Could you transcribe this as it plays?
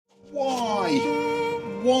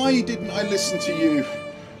Why didn't I listen to you?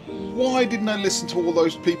 Why didn't I listen to all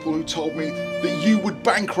those people who told me that you would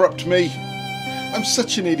bankrupt me? I'm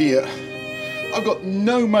such an idiot. I've got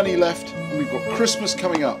no money left and we've got Christmas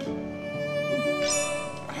coming up.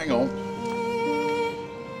 Hang on.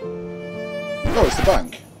 Oh, it's the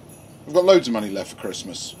bank. I've got loads of money left for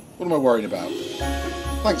Christmas. What am I worrying about?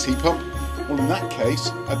 Thanks, heat pump. Well, in that case,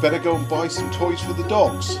 I better go and buy some toys for the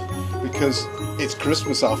dogs, because it's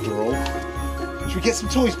Christmas after all. Should we get some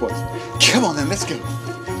toys, boys? Come on then, let's go.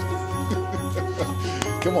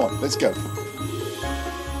 Come on, let's go.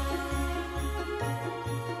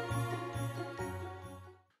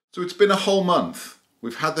 So it's been a whole month.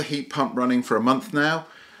 We've had the heat pump running for a month now,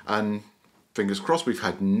 and fingers crossed we've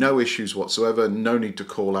had no issues whatsoever. No need to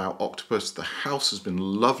call out Octopus. The house has been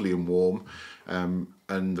lovely and warm, and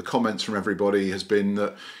the comments from everybody has been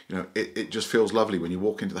that, you know, it just feels lovely when you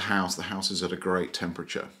walk into the house is at a great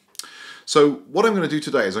temperature. So what I'm going to do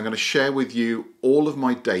today is I'm going to share with you all of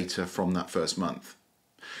my data from that first month.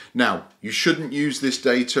 Now, you shouldn't use this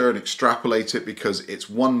data and extrapolate it because it's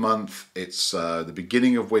 1 month, it's the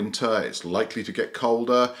beginning of winter, it's likely to get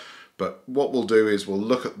colder, but what we'll do is we'll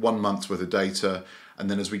look at 1 month's worth of data, and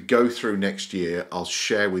then as we go through next year, I'll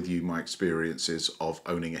share with you my experiences of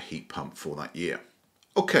owning a heat pump for that year.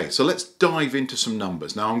 Okay, so let's dive into some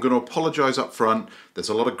numbers. Now, I'm going to apologise up front. There's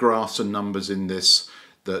a lot of graphs and numbers in this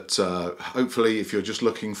that hopefully, if you're just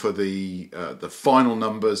looking for the final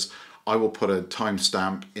numbers, I will put a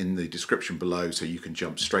timestamp in the description below so you can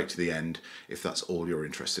jump straight to the end if that's all you're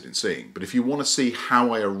interested in seeing. But if you want to see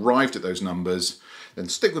how I arrived at those numbers, then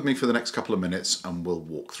stick with me for the next couple of minutes and we'll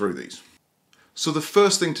walk through these. So the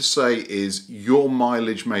first thing to say is your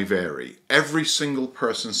mileage may vary. Every single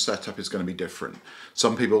person's setup is going to be different.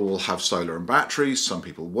 Some people will have solar and batteries, some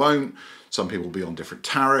people won't, some people will be on different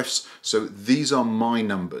tariffs. So these are my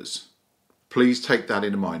numbers. Please take that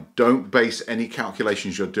into mind. Don't base any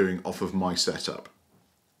calculations you're doing off of my setup.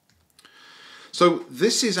 So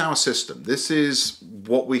this is our system. This is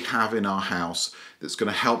what we have in our house that's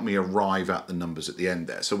going to help me arrive at the numbers at the end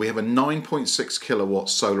there. So we have a 9.6 kilowatt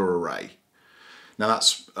solar array. Now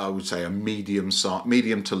that's, I would say, a medium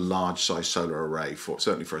to large size solar array,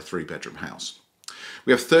 certainly for a 3-bedroom house.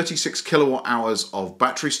 We have 36 kilowatt hours of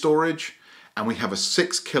battery storage, and we have a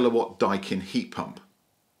 6 kilowatt Daikin heat pump.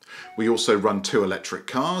 We also run 2 electric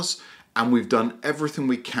cars, and we've done everything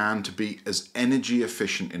we can to be as energy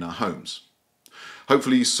efficient in our homes.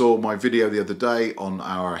 Hopefully you saw my video the other day on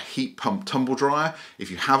our heat pump tumble dryer. If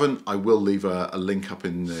you haven't, I will leave a link up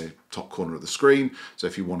in the top corner of the screen, so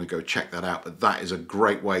if you want to go check that out. But that is a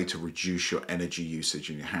great way to reduce your energy usage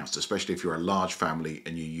in your house, especially if you're a large family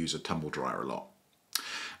and you use a tumble dryer a lot.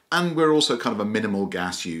 And we're also kind of a minimal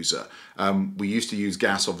gas user. We used to use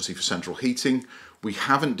gas obviously for central heating. We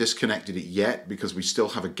haven't disconnected it yet because we still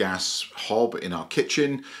have a gas hob in our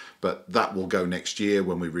kitchen, but that will go next year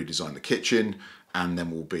when we redesign the kitchen, and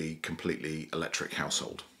then we'll be completely electric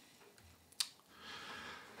household.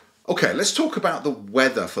 Okay, let's talk about the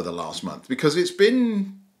weather for the last month, because it's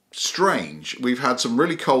been strange. We've had some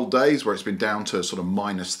really cold days where it's been down to sort of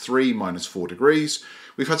 -3, -4 degrees.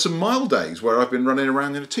 We've had some mild days where I've been running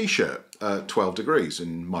around in a t-shirt at 12 degrees,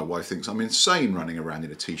 and my wife thinks I'm insane running around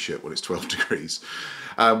in a t-shirt when it's 12 degrees.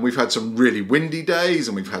 We've had some really windy days,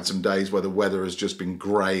 and we've had some days where the weather has just been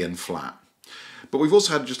grey and flat. But we've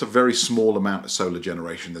also had just a very small amount of solar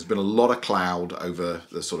generation. There's been a lot of cloud over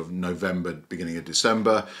the sort of November, beginning of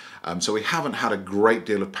December, so we haven't had a great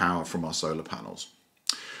deal of power from our solar panels.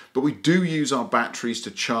 But we do use our batteries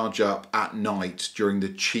to charge up at night during the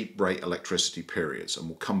cheap rate electricity periods, and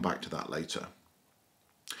we'll come back to that later.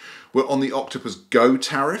 We're on the Octopus Go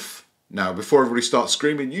tariff. Now, before everybody starts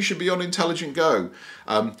screaming, you should be on Intelligent Go.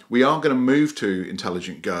 We are going to move to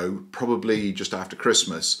Intelligent Go probably just after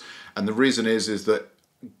Christmas. And the reason is that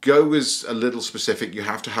Go is a little specific. You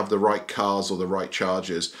have to have the right cars or the right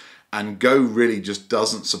chargers. And Go really just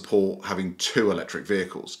doesn't support having 2 electric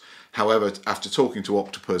vehicles. However, after talking to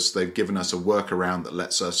Octopus, they've given us a workaround that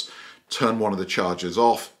lets us turn one of the chargers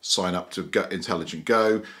off, sign up to Intelligent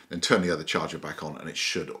Go, then turn the other charger back on, and it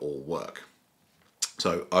should all work.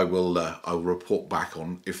 So I'll report back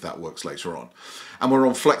on if that works later on. And we're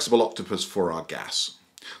on Flexible Octopus for our gas.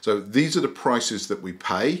 So these are the prices that we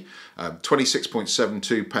pay.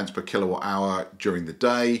 26.72 pence per kilowatt hour during the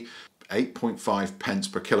day, 8.5 pence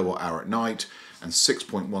per kilowatt hour at night, and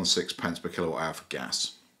 6.16 pence per kilowatt hour for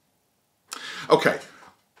gas. Okay,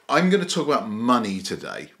 I'm going to talk about money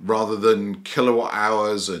today rather than kilowatt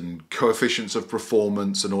hours and coefficients of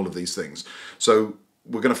performance and all of these things. So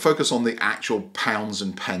we're going to focus on the actual pounds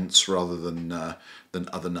and pence rather than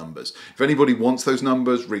other numbers. If anybody wants those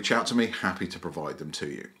numbers, reach out to me, happy to provide them to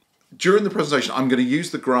you. During the presentation, I'm going to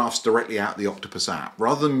use the graphs directly out of the Octopus app.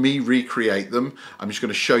 Rather than me recreate them, I'm just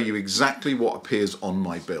going to show you exactly what appears on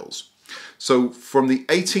my bills. So from the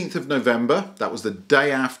 18th of November, that was the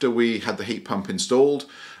day after we had the heat pump installed,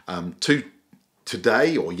 to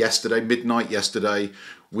today or yesterday, midnight yesterday,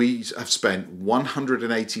 we have spent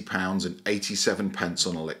 £180 and 87 pence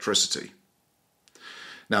on electricity.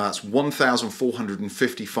 Now that's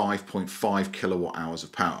 1,455.5 kilowatt hours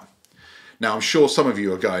of power. Now I'm sure some of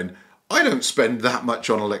you are going, I don't spend that much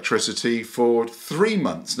on electricity for 3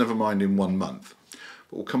 months, never mind in 1 month.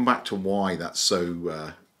 But we'll come back to why that's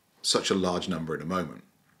such a large number in a moment.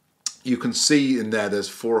 You can see in there's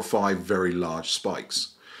 4 or 5 very large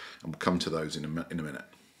spikes, and we'll come to those in a minute.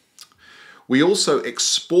 We also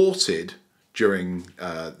exported during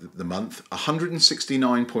the month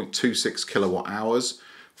 169.26 kilowatt hours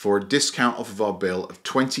for a discount off of our bill of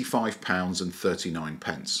 £25 and 39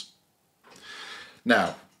 pence.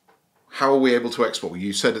 Now, how are we able to export? Well,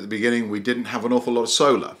 you said at the beginning we didn't have an awful lot of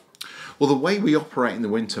solar. Well, the way we operate in the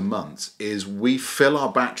winter months is we fill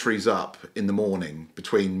our batteries up in the morning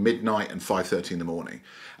between midnight and 5:30 in the morning,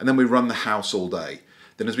 and then we run the house all day.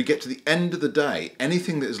 Then as we get to the end of the day,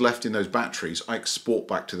 anything that is left in those batteries, I export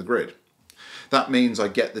back to the grid. That means I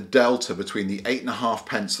get the delta between the 8.5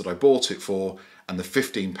 pence that I bought it for and the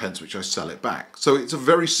 15 pence which I sell it back. So it's a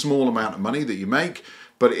very small amount of money that you make,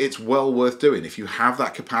 but it's well worth doing. If you have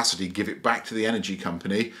that capacity, give it back to the energy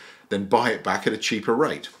company, then buy it back at a cheaper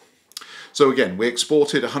rate. So again, we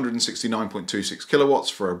exported 169.26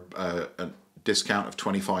 kilowatts for a discount of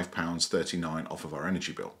 £25.39 off of our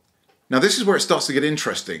energy bill. Now this is where it starts to get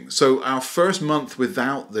interesting. So our first month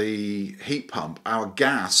without the heat pump, our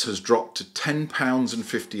gas has dropped to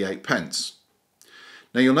 £10.58.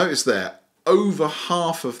 Now you'll notice there, over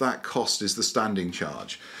half of that cost is the standing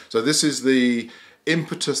charge. So this is the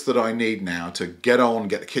impetus that I need now to get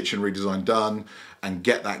the kitchen redesign done and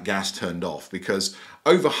get that gas turned off, because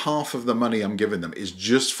over half of the money I'm giving them is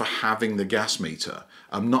just for having the gas meter.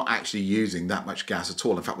 I'm not actually using that much gas at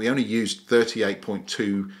all. In fact, we only used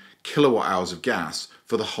 38.2 kilowatt hours of gas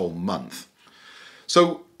for the whole month.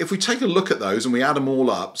 So if we take a look at those and we add them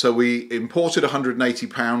all up, so we imported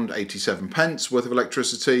 £180.87 worth of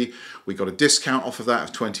electricity, we got a discount off of that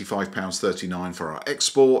of £25.39 for our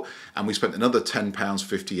export, and we spent another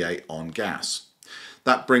 £10.58 on gas.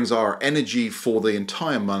 That brings our energy for the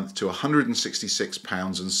entire month to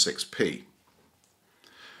 £166.06.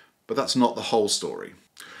 But that's not the whole story.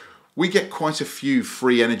 We get quite a few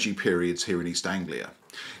free energy periods here in East Anglia.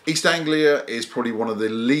 East Anglia is probably one of the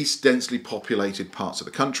least densely populated parts of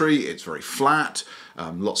the country. It's very flat,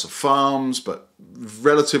 lots of farms, but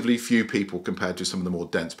relatively few people compared to some of the more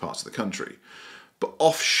dense parts of the country. But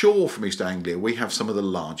offshore from East Anglia, we have some of the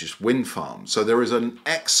largest wind farms. So there is an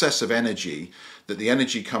excess of energy that the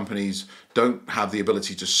energy companies don't have the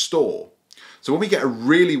ability to store. So when we get a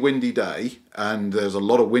really windy day, and there's a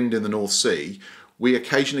lot of wind in the North Sea, we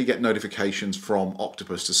occasionally get notifications from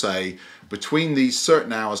Octopus to say, between these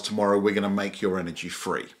certain hours tomorrow, we're going to make your energy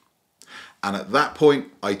free. And at that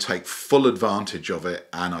point, I take full advantage of it,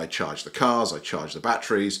 and I charge the cars, I charge the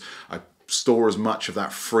batteries, I store as much of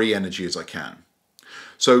that free energy as I can.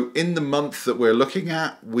 So in the month that we're looking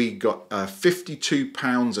at, we got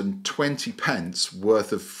 £52.20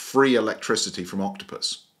 worth of free electricity from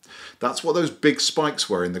Octopus. That's what those big spikes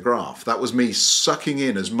were in the graph. That was me sucking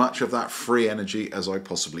in as much of that free energy as I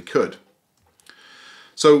possibly could.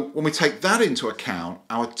 So when we take that into account,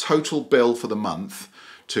 our total bill for the month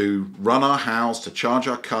to run our house, to charge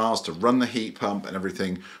our cars, to run the heat pump and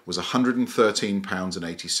everything was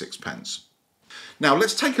 £113.86. Now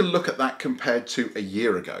let's take a look at that compared to a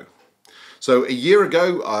year ago. So a year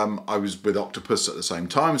ago, I was with Octopus at the same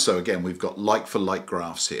time. So again, we've got like for like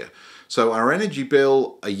graphs here. So our energy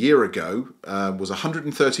bill a year ago was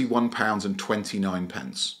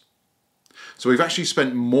 £131.29. So we've actually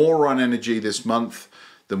spent more on energy this month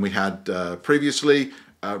than we had previously,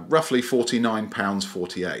 roughly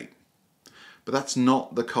 £49.48. But that's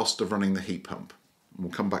not the cost of running the heat pump. And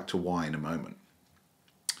we'll come back to why in a moment.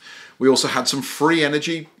 We also had some free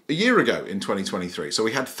energy a year ago in 2023. So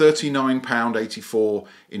we had £39.84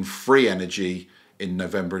 in free energy in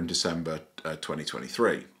November and December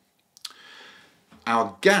 2023.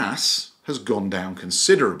 Our gas has gone down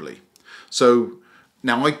considerably. So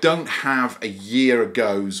now I don't have a year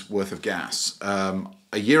ago's worth of gas. A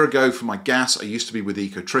year ago for my gas, I used to be with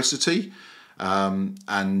Ecotricity,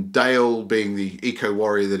 and Dale, being the eco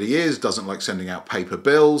warrior that he is, doesn't like sending out paper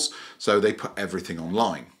bills, so they put everything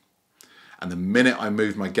online. And the minute I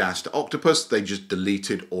moved my gas to Octopus, they just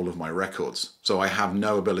deleted all of my records. So I have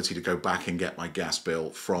no ability to go back and get my gas bill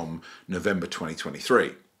from November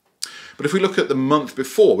 2023. But if we look at the month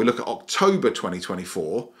before, we look at October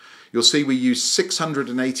 2024, you'll see we used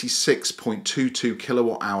 686.22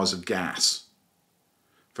 kilowatt hours of gas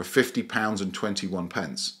for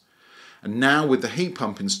 £50.21. And now with the heat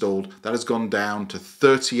pump installed, that has gone down to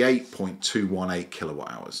 38.218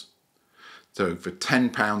 kilowatt hours. So for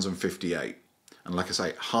 £10.58. And like I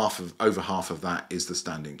say, over half of that is the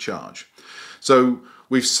standing charge. So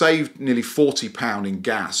we've saved nearly £40 in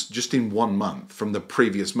gas just in 1 month from the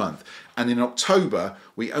previous month. And in October,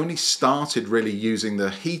 we only started really using the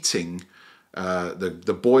heating,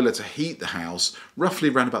 the boiler to heat the house roughly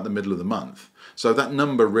around about the middle of the month. So that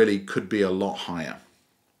number really could be a lot higher.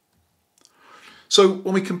 So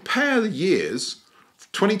when we compare the years,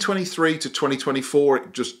 2023 to 2024,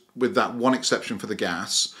 just with that one exception for the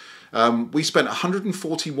gas, we spent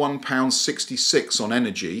 £141.66 on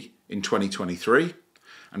energy in 2023,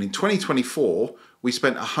 and in 2024 we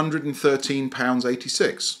spent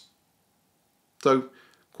 £113.86. So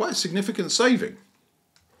quite a significant saving.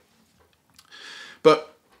 But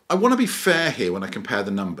I want to be fair here when I compare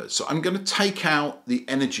the numbers. So I'm going to take out the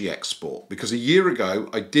energy export because a year ago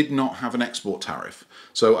I did not have an export tariff.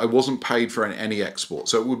 So I wasn't paid for any export.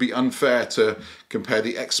 So it would be unfair to compare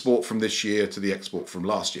the export from this year to the export from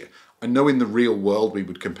last year. I know in the real world we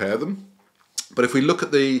would compare them. But if we look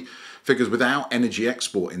at the figures without energy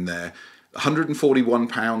export in there,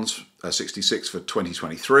 £141.66 for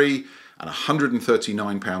 2023 and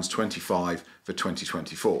 £139.25 for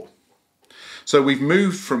 2024. So we've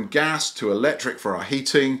moved from gas to electric for our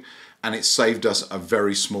heating, and it's saved us a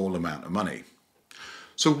very small amount of money.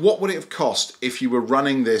 So what would it have cost if you were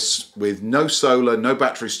running this with no solar, no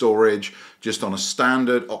battery storage, just on a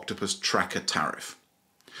standard Octopus tracker tariff?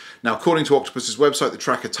 Now, according to Octopus's website, the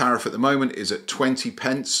tracker tariff at the moment is at 20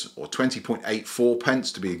 pence, or 20.84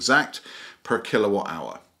 pence to be exact, per kilowatt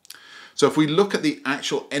hour. So if we look at the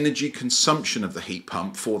actual energy consumption of the heat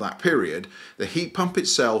pump for that period, the heat pump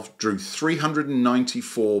itself drew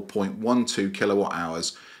 394.12 kilowatt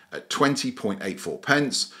hours at 20.84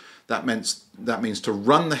 pence. That means to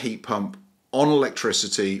run the heat pump on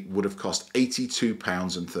electricity would have cost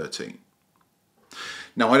 £82.13.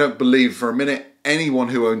 Now, I don't believe for a minute anyone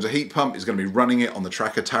who owns a heat pump is going to be running it on the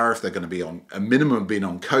tracker tariff. They're going to be on a minimum being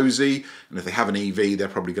on Cozy, and if they have an EV, they're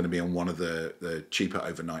probably going to be on one of the cheaper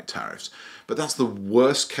overnight tariffs. But that's the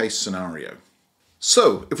worst case scenario.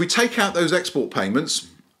 So if we take out those export payments,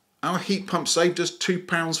 our heat pump saved us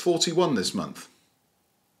 £2.41 this month.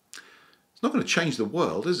 It's not going to change the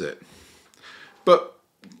world, is it? But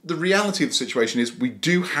the reality of the situation is we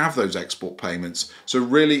do have those export payments, so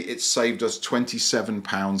really it's saved us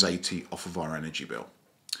 £27.80 off of our energy bill.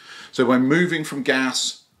 So when moving from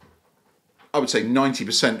gas, I would say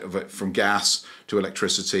 90% of it from gas to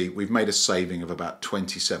electricity, we've made a saving of about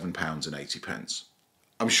 £27.80.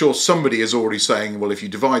 I'm sure somebody is already saying, well, if you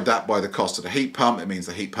divide that by the cost of the heat pump, it means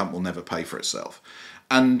the heat pump will never pay for itself.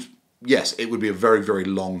 And yes, it would be a very, very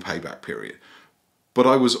long payback period. But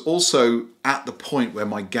I was also at the point where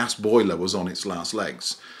my gas boiler was on its last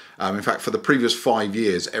legs. In fact, for the previous 5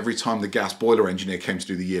 years, every time the gas boiler engineer came to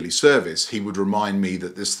do the yearly service, he would remind me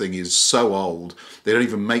that this thing is so old, they don't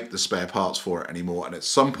even make the spare parts for it anymore, and at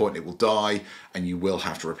some point it will die and you will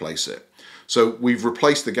have to replace it. So we've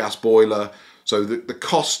replaced the gas boiler. So the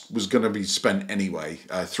cost was going to be spent anyway,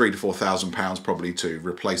 £3,000 to £4,000 probably to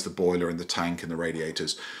replace the boiler and the tank and the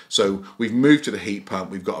radiators. So we've moved to the heat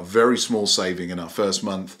pump. We've got a very small saving in our first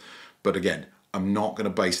month. But again, I'm not going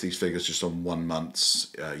to base these figures just on 1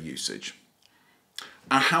 month's usage.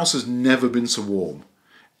 Our house has never been so warm.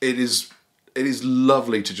 It is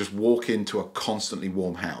lovely to just walk into a constantly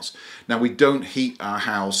warm house. Now, we don't heat our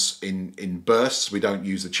house in bursts. We don't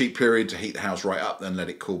use the cheap period to heat the house right up, then let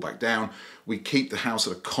it cool back down. We keep the house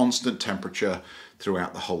at a constant temperature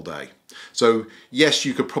throughout the whole day. So yes,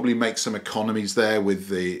 you could probably make some economies there with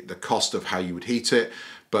the cost of how you would heat it,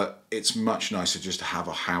 but it's much nicer just to have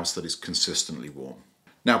a house that is consistently warm.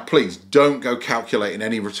 Now, please don't go calculating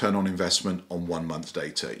any return on investment on 1 month's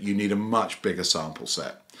data. You need a much bigger sample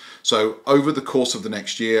set. So over the course of the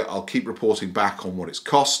next year, I'll keep reporting back on what it's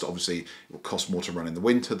cost. Obviously, it will cost more to run in the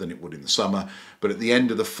winter than it would in the summer. But at the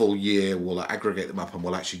end of the full year, we'll aggregate them up and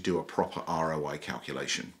we'll actually do a proper ROI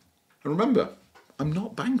calculation. And remember, I'm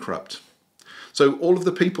not bankrupt. So all of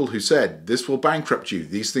the people who said, this will bankrupt you,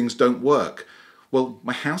 these things don't work. Well,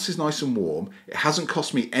 my house is nice and warm. It hasn't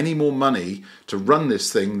cost me any more money to run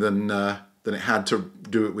this thing than it had to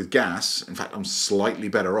do it with gas. In fact, I'm slightly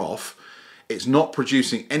better off. It's not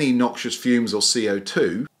producing any noxious fumes or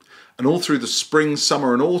CO2. And all through the spring,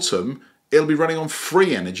 summer and autumn, it'll be running on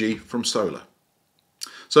free energy from solar.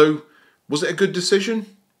 So was it a good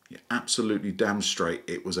decision? Yeah, absolutely damn straight.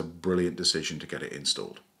 It was a brilliant decision to get it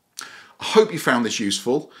installed. I hope you found this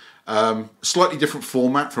useful. Slightly different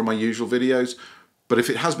format from my usual videos, but if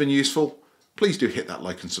it has been useful, please do hit that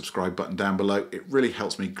like and subscribe button down below. It really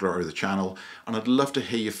helps me grow the channel, and I'd love to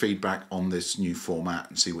hear your feedback on this new format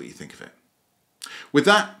and see what you think of it. With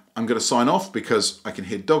that, I'm going to sign off because I can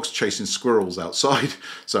hear dogs chasing squirrels outside,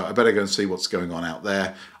 so I better go and see what's going on out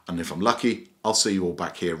there. And if I'm lucky, I'll see you all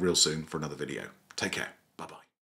back here real soon for another video. Take care.